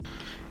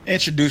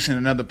Introducing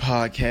another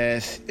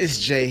podcast. It's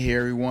Jay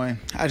here, everyone.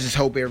 I just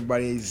hope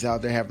everybody's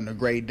out there having a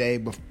great day.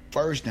 But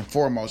first and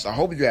foremost, I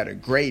hope you had a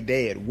great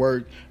day at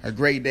work, a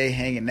great day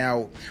hanging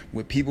out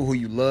with people who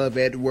you love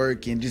at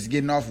work, and just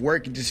getting off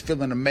work and just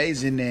feeling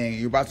amazing. And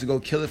you're about to go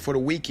kill it for the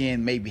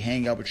weekend. Maybe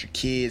hang out with your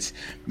kids,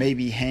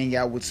 maybe hang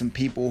out with some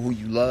people who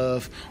you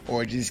love,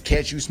 or just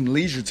catch you some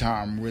leisure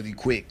time really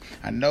quick.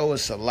 I know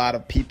it's a lot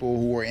of people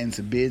who are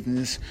into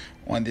business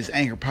on this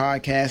Anchor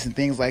podcast and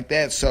things like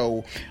that.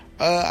 So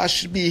I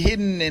should be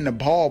hitting in the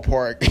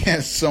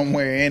ballpark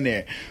somewhere in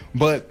there.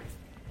 But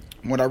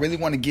what I really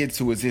want to get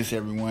to is this,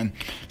 everyone.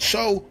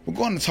 So we're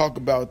going to talk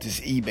about this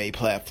eBay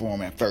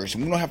platform at first.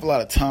 And we don't have a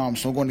lot of time,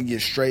 so I'm going to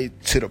get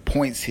straight to the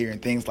points here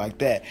and things like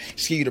that.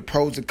 Just give you the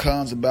pros and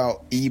cons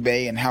about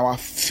eBay and how I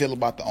feel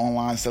about the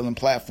online selling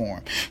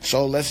platform.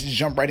 So let's just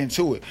jump right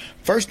into it.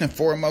 First and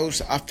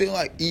foremost, I feel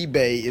like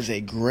eBay is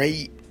a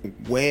great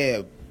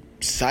web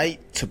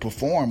site to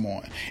perform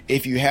on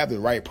if you have the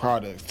right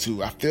product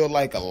too. I feel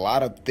like a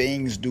lot of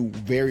things do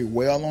very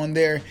well on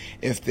there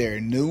if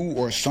they're new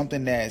or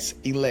something that's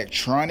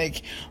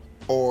electronic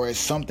or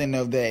something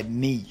of that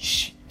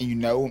niche,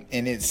 and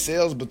it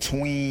sells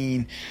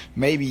between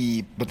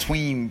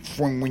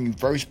from when you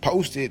first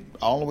post it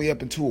all the way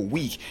up into a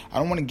week. I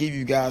don't want to give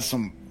you guys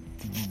some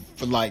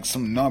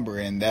number,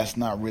 and that's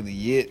not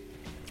really it.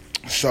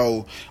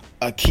 So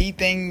a key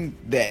thing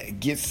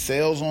that gets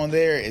sales on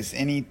there is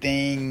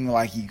anything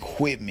like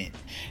equipment,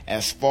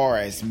 as far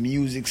as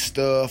music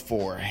stuff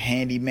or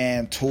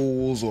handyman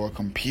tools or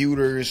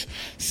computers,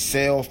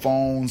 cell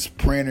phones,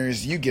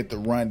 printers. You get the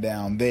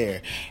rundown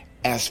there.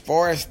 As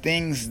far as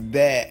things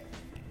that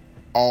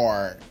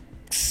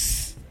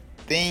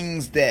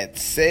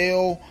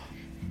sell,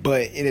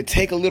 but it'll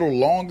take a little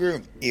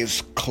longer,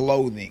 is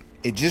clothing.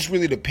 It just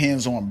really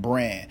depends on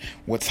brand.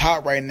 What's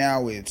hot right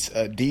now, it's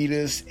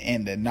Adidas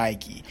and the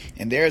Nike.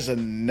 And there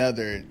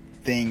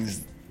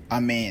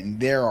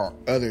are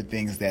other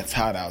things that's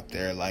hot out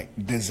there, like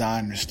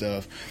designer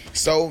stuff.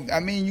 So,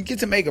 you get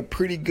to make a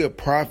pretty good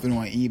profit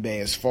on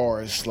eBay as far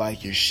as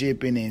like your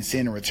shipping and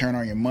sending a return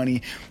on your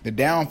money. The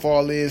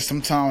downfall is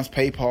sometimes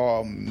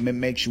PayPal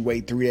makes you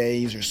wait 3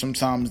 days, or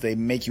sometimes they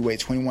make you wait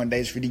 21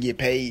 days for you to get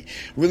paid. It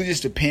really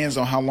just depends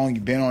on how long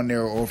you've been on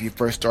there or if you're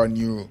first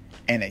starting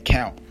an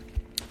account.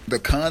 The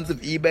cons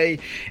of eBay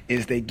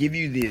is they give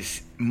you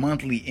this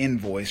monthly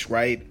invoice,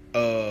 right,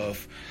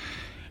 of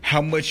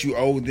how much you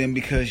owe them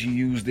because you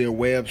use their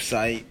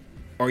website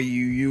or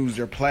you use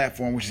their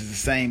platform, which is the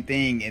same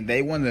thing, and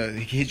they want to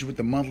hit you with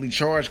the monthly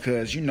charge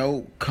because,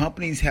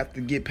 companies have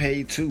to get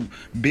paid too.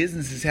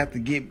 Businesses have to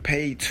get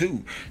paid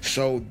too.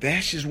 So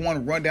that's just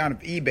one rundown of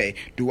eBay.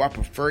 Do I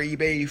prefer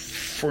eBay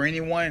for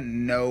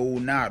anyone? No,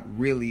 not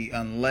really,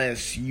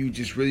 unless you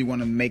just really want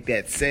to make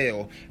that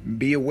sale.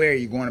 Be aware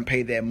you're going to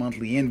pay that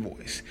monthly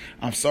invoice.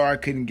 I'm sorry I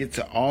couldn't get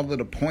to all of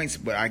the points,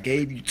 but I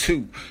gave you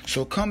 2.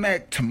 So come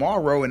back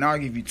tomorrow and I'll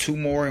give you 2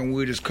 more and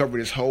we'll just cover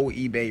this whole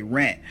eBay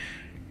rant.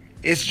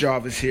 It's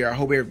Jarvis here. I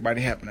hope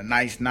everybody having a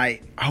nice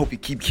night. I hope you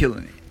keep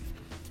killing it.